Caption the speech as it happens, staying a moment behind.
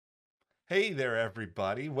Hey there,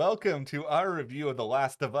 everybody. Welcome to our review of The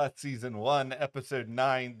Last of Us Season 1, Episode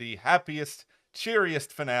 9, the happiest,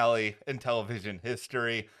 cheeriest finale in television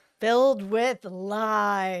history. Filled with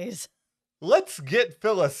lies. Let's get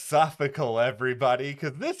philosophical, everybody,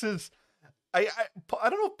 because this is. I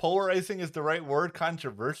don't know if polarizing is the right word.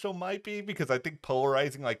 Controversial might be, because I think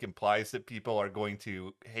polarizing implies that people are going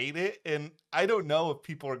to hate it, and I don't know if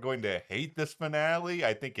people are going to hate this finale.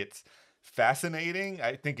 I think it's fascinating.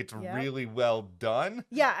 I think it's Yep. really well done.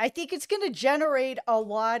 Yeah, I think it's going to generate a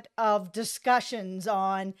lot of discussions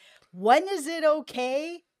on when is it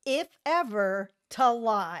okay, if ever, to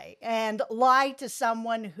lie and lie to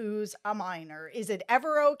someone who's a minor. Is it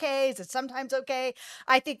ever okay? Is it sometimes okay?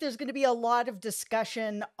 I think there's going to be a lot of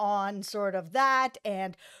discussion on sort of that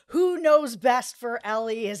and who knows best for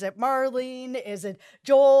Ellie. Is it Marlene? Is it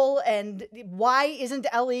Joel? And why isn't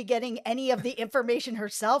Ellie getting any of the information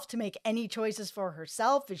herself to make any choices for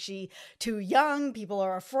herself? Is she too young? People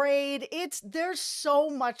are afraid. There's so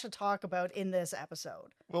much to talk about in this episode.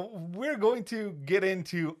 Well, we're going to get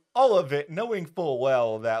into all of it, knowing full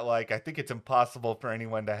well that, I think it's impossible for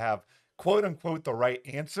anyone to have quote unquote the right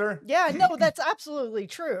answer. Yeah, no, that's absolutely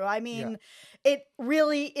true. I Yeah. mean, it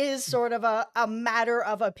really is sort of a matter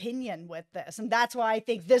of opinion with this. And that's why I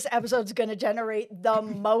think this episode's going to generate the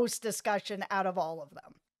most discussion out of all of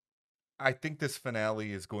them. I think this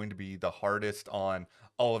finale is going to be the hardest on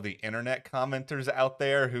all of the internet commenters out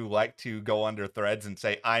there who like to go under threads and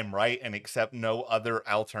say, I'm right, and accept no other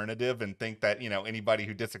alternative and think that, anybody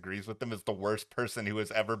who disagrees with them is the worst person who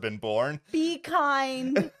has ever been born. Be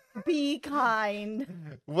kind. Be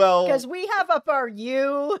kind. Well, Because we have up our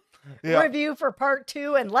yeah, review for part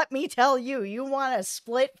 2, and let me tell you, you want a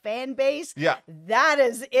split fan base? yeah. That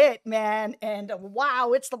is it, man. And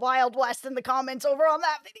wow, it's the Wild West in the comments over on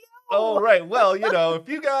that video. All right. Well, if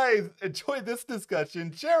you guys enjoyed this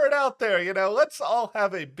discussion, share it out there. Let's all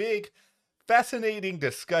have a big, fascinating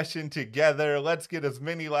discussion together. Let's get as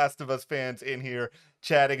many Last of Us fans in here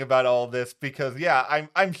chatting about all this because, yeah,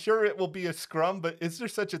 I'm sure it will be a scrum, but is there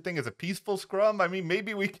such a thing as a peaceful scrum? I mean,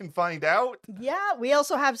 maybe we can find out. Yeah, we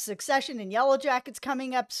also have Succession and Yellow Jackets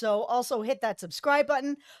coming up, so also hit that subscribe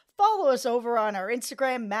button. Follow us over on our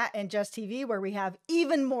Instagram, Matt and Jess TV, where we have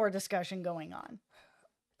even more discussion going on.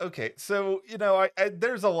 Okay, so,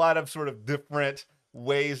 there's a lot of sort of different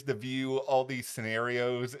ways to view all these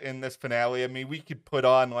scenarios in this finale. I mean, we could put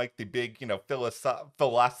on the big,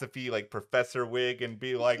 philosophy professor wig and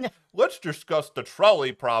be like, let's discuss the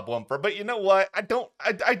trolley problem but you know what? I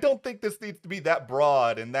don't think this needs to be that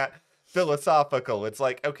broad and that philosophical. It's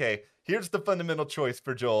like, okay, here's the fundamental choice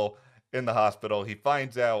for Joel in the hospital. He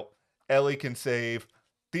finds out Ellie can save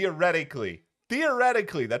theoretically.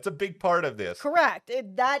 Theoretically, that's a big part of this. Correct.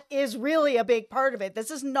 That is really a big part of it. This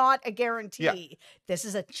is not a guarantee. Yeah. This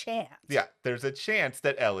is a chance. Yeah, there's a chance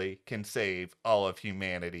that Ellie can save all of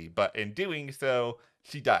humanity, but in doing so,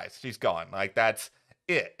 she dies. She's gone. That's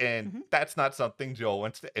it. And that's not something Joel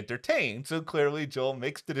wants to entertain. So clearly, Joel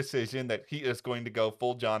makes the decision that he is going to go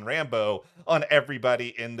full John Rambo on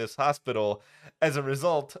everybody in this hospital as a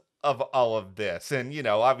result of all of this. And,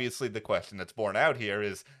 obviously the question that's borne out here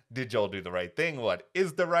is, did Joel do the right thing? What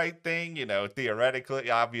is the right thing?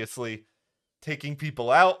 Theoretically, obviously, taking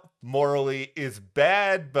people out morally is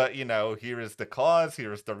bad, but here is the cause,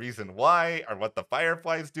 here is the reason why, or what the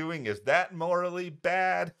Firefly's doing. Is that morally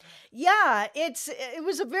bad? Yeah, it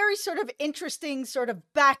was a very sort of interesting sort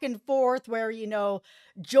of back and forth where,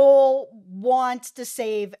 Joel wants to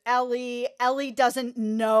save Ellie. Ellie doesn't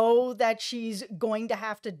know that she's going to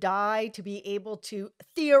have to die to be able to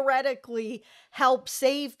theoretically help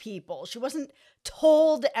save people. She wasn't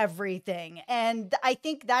told everything. And I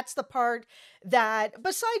think that's the part that,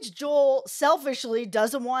 besides Joel selfishly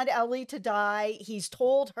doesn't want Ellie to die, he's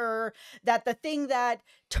told her that the thing that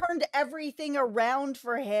turned everything around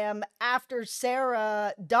for him after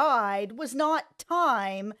Sarah died was not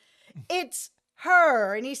time, it's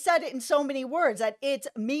her. And he said it in so many words that it's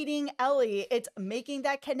meeting Ellie, it's making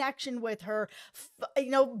that connection with her,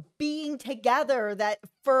 being together. That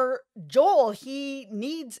for Joel, he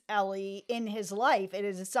needs Ellie in his life. It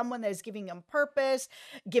is someone that is giving him purpose,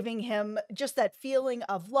 giving him just that feeling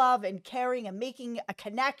of love and caring and making a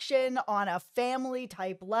connection on a family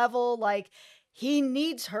type level. He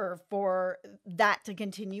needs her for that to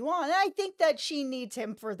continue on. And I think that she needs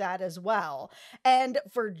him for that as well. And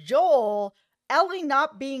for Joel, Ellie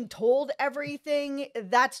not being told everything,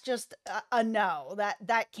 that's just a no.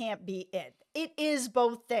 That can't be it. It is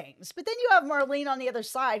both things. But then you have Marlene on the other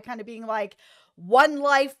side kind of being like, one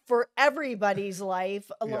life for everybody's life.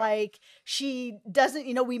 Yeah. Like, she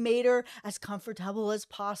doesn't, we made her as comfortable as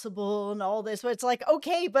possible and all this, but it's like,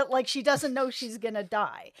 okay, but like, she doesn't know she's gonna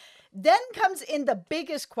die. Then comes in the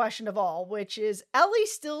biggest question of all, which is Ellie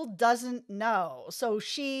still doesn't know. So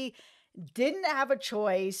she didn't have a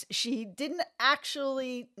choice. She didn't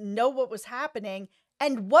actually know what was happening.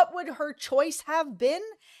 And what would her choice have been?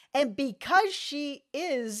 And because she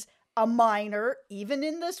is a minor, even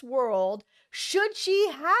in this world, should she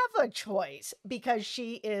have a choice because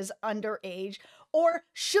she is underage? Or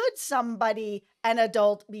should somebody, an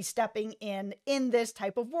adult, be stepping in this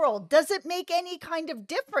type of world? Does it make any kind of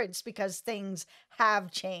difference because things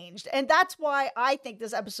have changed? And that's why I think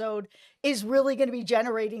this episode is really going to be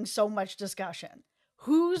generating so much discussion.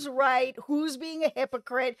 Who's right? Who's being a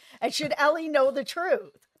hypocrite? And should Ellie know the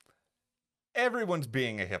truth? Everyone's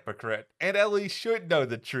being a hypocrite, and Ellie should know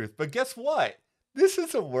the truth. But guess what? This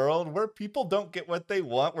is a world where people don't get what they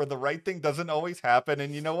want, where the right thing doesn't always happen.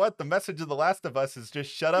 And you know what? The message of The Last of Us is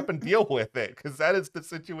just shut up and deal with it, because that is the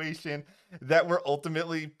situation that we're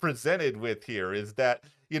ultimately presented with here, is that,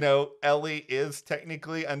 Ellie is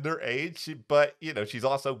technically underage, but, she's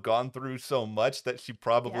also gone through so much that she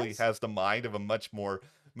probably has the mind of a much more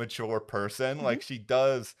mature person. Mm-hmm. Like, she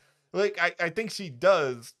does... Like, I think she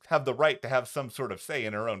does have the right to have some sort of say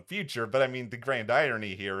in her own future, but I mean, the grand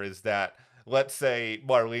irony here is that, let's say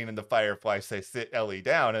Marlene and the Fireflies say, sit Ellie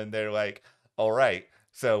down, and they're like, all right,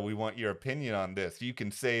 so we want your opinion on this. You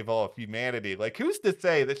can save all of humanity. Like, who's to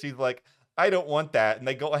say that she's like, I don't want that, and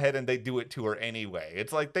they go ahead and they do it to her anyway?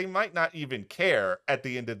 It's like, they might not even care at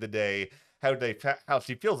the end of the day how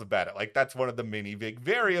she feels about it. Like, that's one of the many big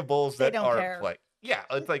variables that are at play. Yeah,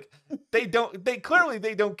 it's like, they clearly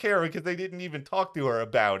don't care because they didn't even talk to her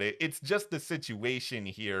about it. It's just the situation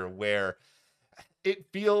here where it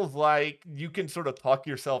feels like you can sort of talk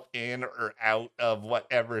yourself in or out of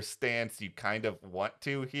whatever stance you kind of want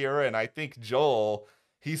to here. And I think Joel,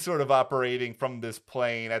 he's sort of operating from this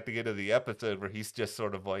plane at the end of the episode where he's just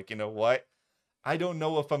sort of like, you know what? I don't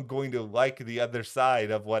know if I'm going to like the other side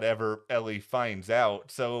of whatever Ellie finds out,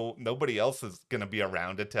 so nobody else is going to be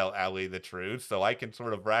around to tell Ellie the truth, so I can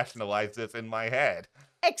sort of rationalize this in my head.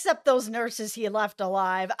 Except those nurses he left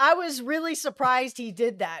alive. I was really surprised he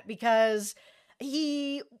did that because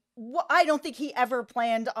I don't think he ever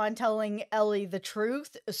planned on telling Ellie the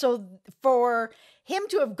truth. So for him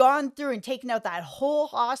to have gone through and taken out that whole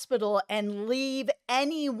hospital and leave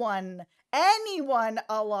anyone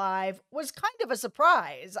alive was kind of a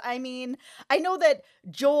surprise. I mean, I know that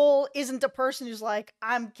Joel isn't a person who's like,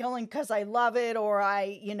 I'm killing because I love it, or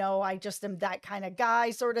I just am that kind of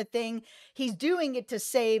guy sort of thing. He's doing it to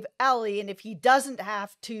save Ellie, and if he doesn't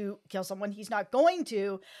have to kill someone, he's not going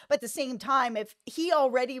to. But at the same time, if he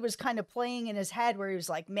already was kind of playing in his head where he was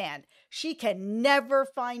like, man, she can never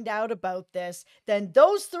find out about this, then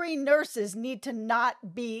those 3 nurses need to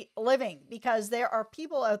not be living, because there are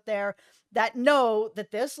people out there that know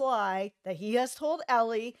that this lie that he has told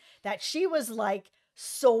Ellie, that she was like,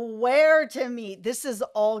 swear to me, this is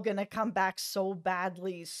all gonna come back so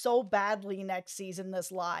badly next season,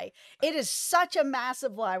 this lie. It is such a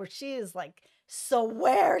massive lie where she is like,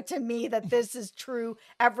 swear to me that this is true,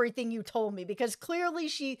 everything you told me. Because clearly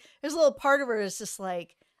there's a little part of her is just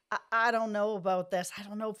like, I don't know about this. I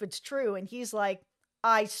don't know if it's true. And he's like,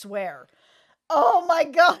 I swear. Oh my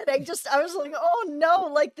God. I was like, oh no,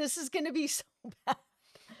 like this is going to be so bad.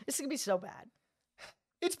 This is going to be so bad.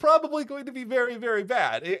 It's probably going to be very, very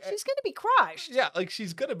bad. She's going to be crushed. Yeah, like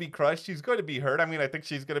she's going to be crushed. She's going to be hurt. I mean, I think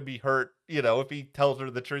she's going to be hurt, if he tells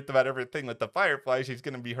her the truth about everything with the Fireflies, she's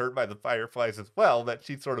going to be hurt by the Fireflies as well, that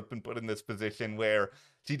she's sort of been put in this position where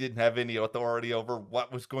she didn't have any authority over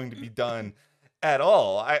what was going to be done at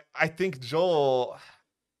all. I think Joel,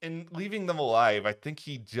 in leaving them alive, I think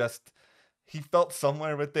he felt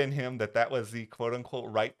somewhere within him that was the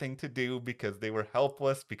quote-unquote right thing to do, because they were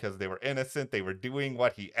helpless, because they were innocent, they were doing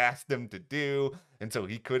what he asked them to do, and so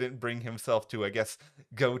he couldn't bring himself to, I guess,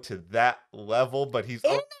 go to that level. But he's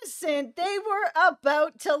innocent. They were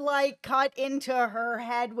about to like cut into her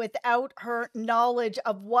head without her knowledge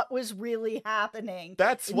of what was really happening.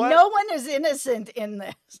 No one is innocent in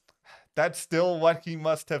this. That's still what he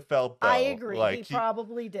must have felt, though. I agree. Like, he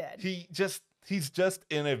probably did. He's just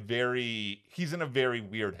in a very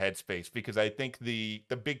weird headspace, because I think the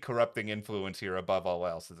big corrupting influence here above all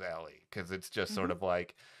else is Ellie, because it's just sort of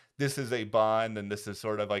like, this is a bond, and this is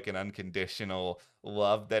sort of like an unconditional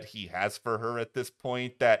love that he has for her at this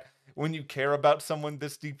point, that when you care about someone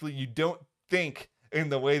this deeply, you don't think in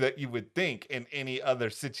the way that you would think in any other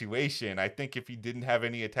situation. I think if he didn't have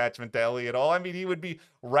any attachment to Ellie at all, I mean, he would be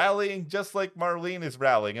rallying just like Marlene is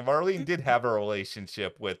rallying. And Marlene did have a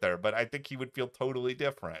relationship with her, but I think he would feel totally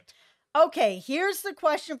different. Okay, here's the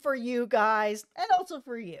question for you guys, and also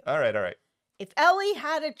for you. All right, all right. If Ellie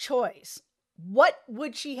had a choice, what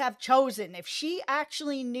would she have chosen? If she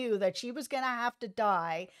actually knew that she was going to have to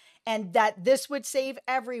die and that this would save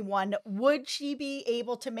everyone, would she be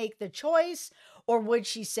able to make the choice? Or would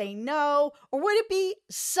she say no? Or would it be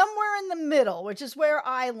somewhere in the middle, which is where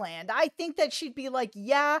I land? I think that she'd be like,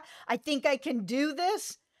 yeah, I think I can do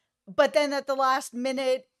this. But then at the last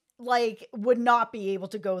minute, like, would not be able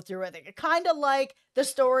to go through it. Kind of like the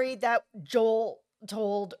story that Joel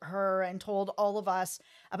told her and told all of us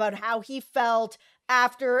about how he felt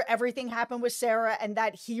after everything happened with Sarah, and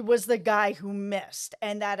that he was the guy who missed,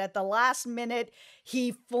 and that at the last minute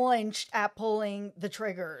he flinched at pulling the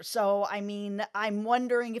trigger. So, I mean, I'm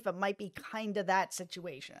wondering if it might be kind of that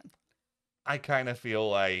situation. I kind of feel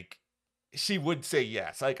like she would say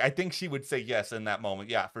yes. Like, I think she would say yes in that moment.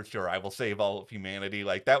 Yeah, for sure. I will save all of humanity.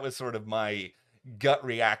 Like, that was sort of my gut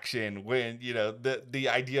reaction when, you know, the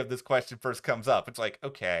idea of this question first comes up. It's like,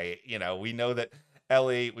 okay, you know, we know that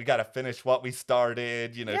Ellie, we got to finish what we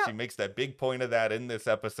started. You know, Yeah. she makes that big point of that in this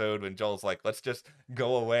episode when Joel's like, let's just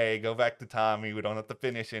go away, go back to Tommy. We don't have to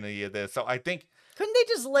finish any of this. So I think, Couldn't they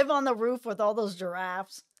just live on the roof with all those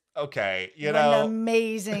giraffes? okay, you An know,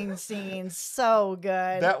 amazing scene. So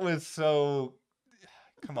good. that was so.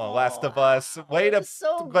 Come on, Last of Oh, Us. Way it to was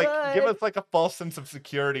so like give good. us like a false sense of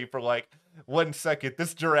security for like 1 second.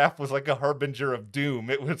 This giraffe was like a harbinger of doom.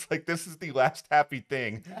 It was like, this is the last happy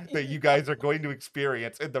thing that you guys are going to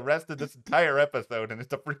experience in the rest of this entire episode, and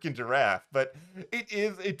it's a freaking giraffe. But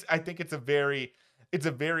it's I think it's a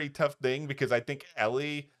very tough thing, because I think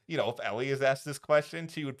Ellie, you know, if Ellie is asked this question,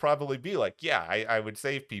 she would probably be like, yeah, I would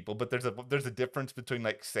save people. But there's a difference between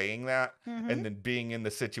like saying that and then being in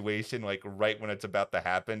the situation, like right when it's about to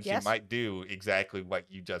happen. She Yes. might do exactly what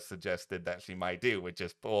you just suggested that she might do, which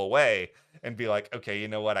is pull away and be like, okay, you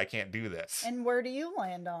know what? I can't do this. And where do you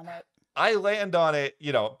land on it? I land on it,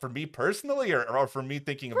 you know, for me personally, or for me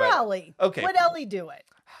thinking For about, Ellie. okay, Would Ellie do it?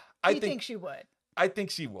 I Do you think think she would? I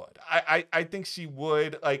think she would. I think she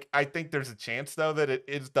would. Like, I think there's a chance though that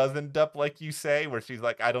it does end up like you say, where she's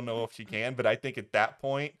like, I don't know if she can, but I think at that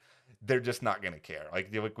point they're just not gonna care.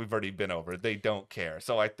 Like we've already been over it. They don't care.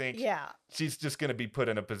 So I think Yeah. she's just gonna be put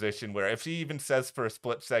in a position where if she even says for a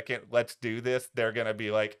split second, let's do this, they're gonna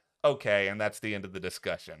be like, okay, and that's the end of the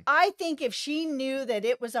discussion. I think if she knew that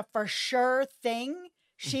it was a for sure thing,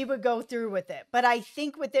 she would go through with it. But I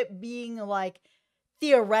think with it being like,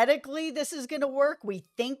 theoretically this is going to work, we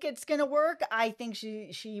think it's going to work, I think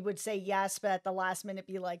she would say yes, but at the last minute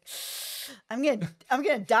be like, I'm going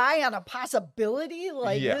to die on a possibility.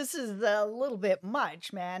 Like, Yeah. this is a little bit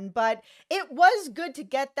much, man. But it was good to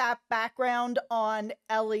get that background on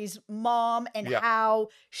Ellie's mom and Yeah. how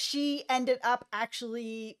she ended up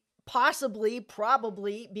actually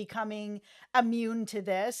probably becoming immune to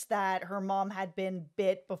this, that her mom had been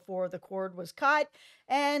bit before the cord was cut,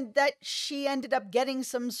 and that she ended up getting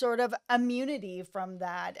some sort of immunity from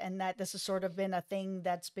that, and that this has sort of been a thing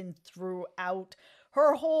that's been throughout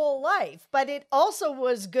her whole life. But it also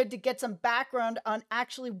was good to get some background on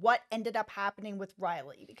actually what ended up happening with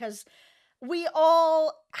Riley, because we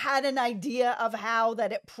all had an idea of how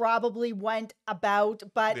that it probably went about,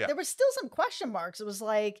 but Yeah. there was still some question marks. It was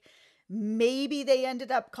like, maybe they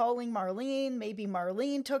ended up calling Marlene, maybe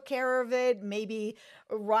Marlene took care of it, maybe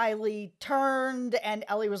Riley turned and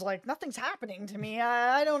Ellie was like, nothing's happening to me,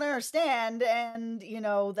 I don't understand. And, you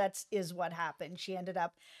know, that's what happened. She ended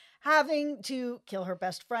up having to kill her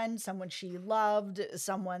best friend, someone she loved,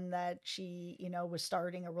 someone that she, you know, was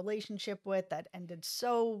starting a relationship with, that ended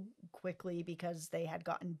so quickly because they had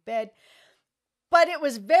gotten bit. But it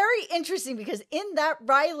was very interesting because in that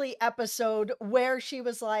Riley episode where she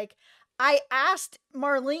was like, I asked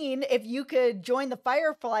Marlene if you could join the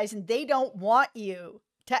Fireflies and they don't want you,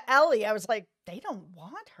 to Ellie, I was like, they don't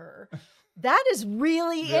want her? That is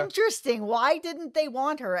really Yeah. interesting. Why didn't they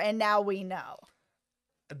want her? And now we know.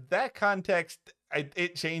 That context,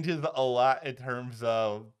 it changes a lot in terms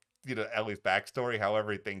of, you know, Ellie's backstory, how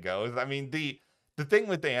everything goes. I mean, the thing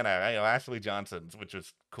with Anna, you know, Ashley Johnson's, which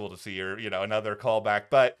was cool to see her, you know, another callback.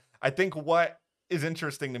 But I think what is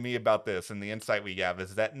interesting to me about this and the insight we have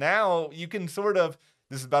is that now you can sort of,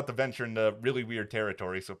 this is about to venture into really weird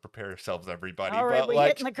territory, so prepare yourselves, everybody. All right, but we're like,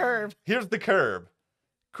 hitting the curve. here's the curve.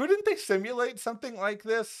 Couldn't they simulate something like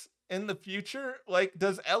this in the future? Like,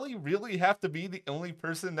 does Ellie really have to be the only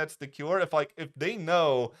person that's the cure? If they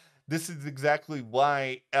know this is exactly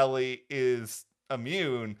why Ellie is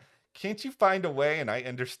immune. Can't you find a way, and I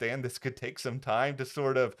understand this could take some time to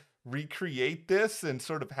sort of recreate this and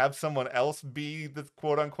sort of have someone else be the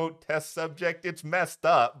quote unquote test subject? It's messed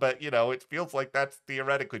up, but it feels like that's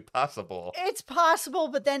theoretically possible. It's possible,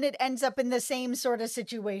 but then it ends up in the same sort of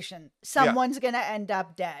situation. Yeah. Someone's going to end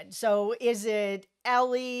up dead. So is it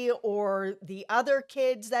Ellie or the other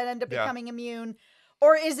kids that end up Yeah. becoming immune?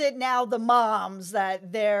 Or is it now the moms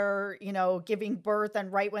that they're, giving birth,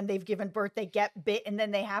 and right when they've given birth, they get bit and then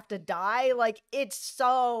they have to die? Like, it's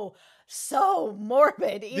so, so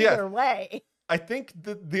morbid Yeah. either way. I think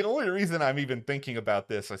the only reason I'm even thinking about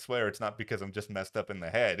this, I swear it's not because I'm just messed up in the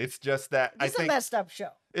head. It's just that I It's a think messed up show.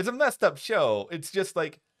 it's a messed up show. It's just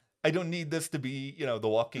like, I don't need this to be, The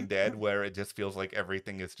Walking Dead, where it just feels like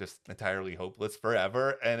everything is just entirely hopeless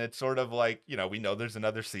forever. And it's sort of like, we know there's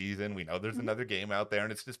another season, we know there's another game out there.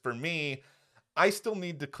 And it's just, for me, I still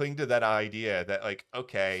need to cling to that idea that, like,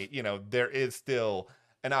 okay, there is still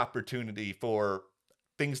an opportunity for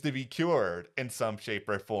things to be cured in some shape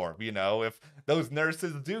or form. If those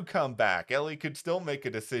nurses do come back, Ellie could still make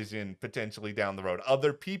a decision potentially down the road.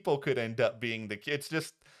 Other people could end up being the kids.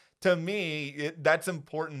 Just, to me, that's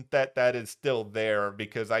important that that is still there,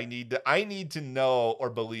 because I need to know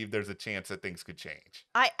or believe there's a chance that things could change.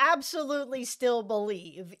 I absolutely still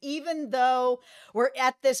believe, even though we're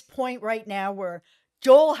at this point right now where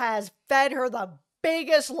Joel has fed her the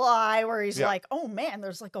biggest lie, where he's Yeah. like, "Oh man,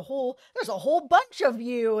 there's a whole bunch of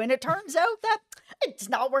you, and it turns out that it's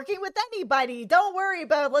not working with anybody. Don't worry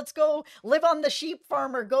about it. Let's go live on the sheep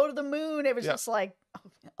farm or go to the moon." It was Yeah. just like,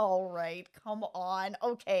 all right, come on.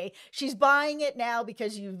 Okay. She's buying it now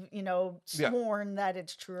because you've, Yeah. sworn that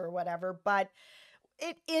it's true or whatever, but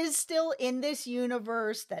it is still in this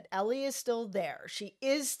universe that Ellie is still there. She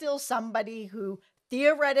is still somebody who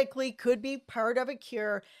theoretically could be part of a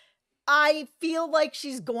cure. I feel like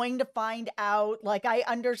she's going to find out. Like, I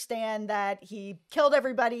understand that he killed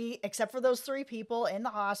everybody except for those 3 people in the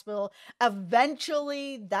hospital.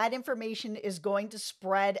 Eventually, that information is going to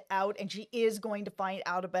spread out and she is going to find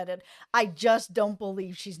out about it. I just don't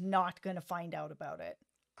believe she's not going to find out about it.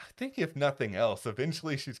 I think if nothing else,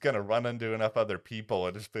 eventually she's gonna run into enough other people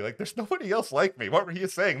and just be like, "There's nobody else like me. What were you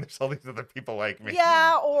saying? There's all these other people like me."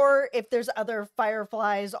 Yeah, or if there's other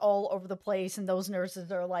fireflies all over the place and those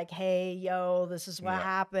nurses are like, "Hey, yo, this is what Yeah.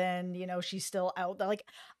 happened. She's still out there." Like,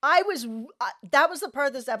 that was the part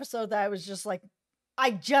of this episode that I was just like, I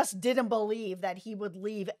just didn't believe that he would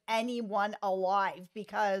leave anyone alive,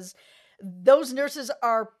 because those nurses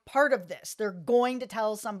are part of this. They're going to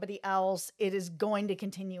tell somebody else. It is going to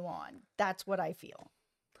continue on. That's what I feel.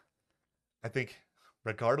 I think,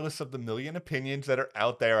 regardless of the million opinions that are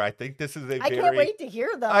out there, I think this is a I can't very wait to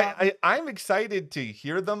hear them. I'm excited to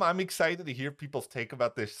hear them. I'm excited to hear people's take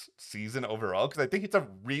about this season overall, because I think it's a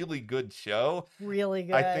really good show. Really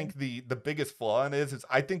good. I think the biggest flaw in it is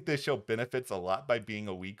I think this show benefits a lot by being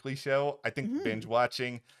a weekly show. I think binge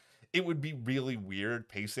watching, it would be really weird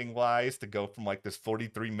pacing wise to go from like this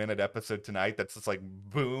 43-minute episode tonight that's just like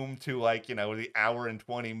boom to like, the hour and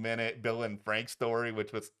 20-minute Bill and Frank story,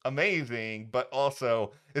 which was amazing, but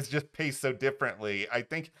also it's just paced so differently. I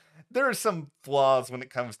think there are some flaws when it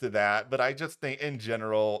comes to that, but I just think in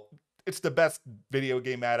general, it's the best video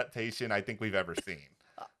game adaptation I think we've ever seen.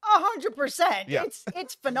 100%. Yeah.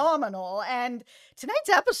 It's phenomenal. And tonight's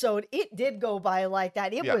episode, it did go by like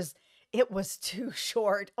that. Yeah. It was too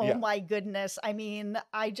short. Oh Yeah. my goodness. I mean,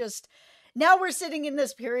 now we're sitting in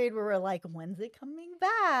this period where we're like, when's it coming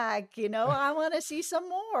back? I want to see some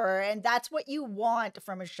more. And that's what you want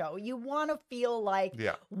from a show. You want to feel like,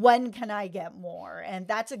 Yeah. when can I get more? And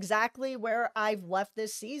that's exactly where I've left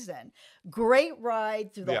this season. Great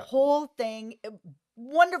ride through the Yeah. whole thing.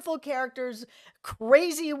 Wonderful characters,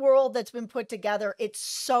 crazy world that's been put together. It's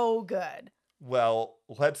so good. Well,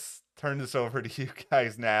 let's turn this over to you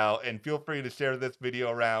guys now, and feel free to share this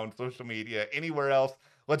video around social media, anywhere else.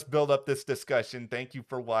 Let's build up this discussion. Thank you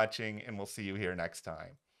for watching, and we'll see you here next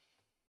time.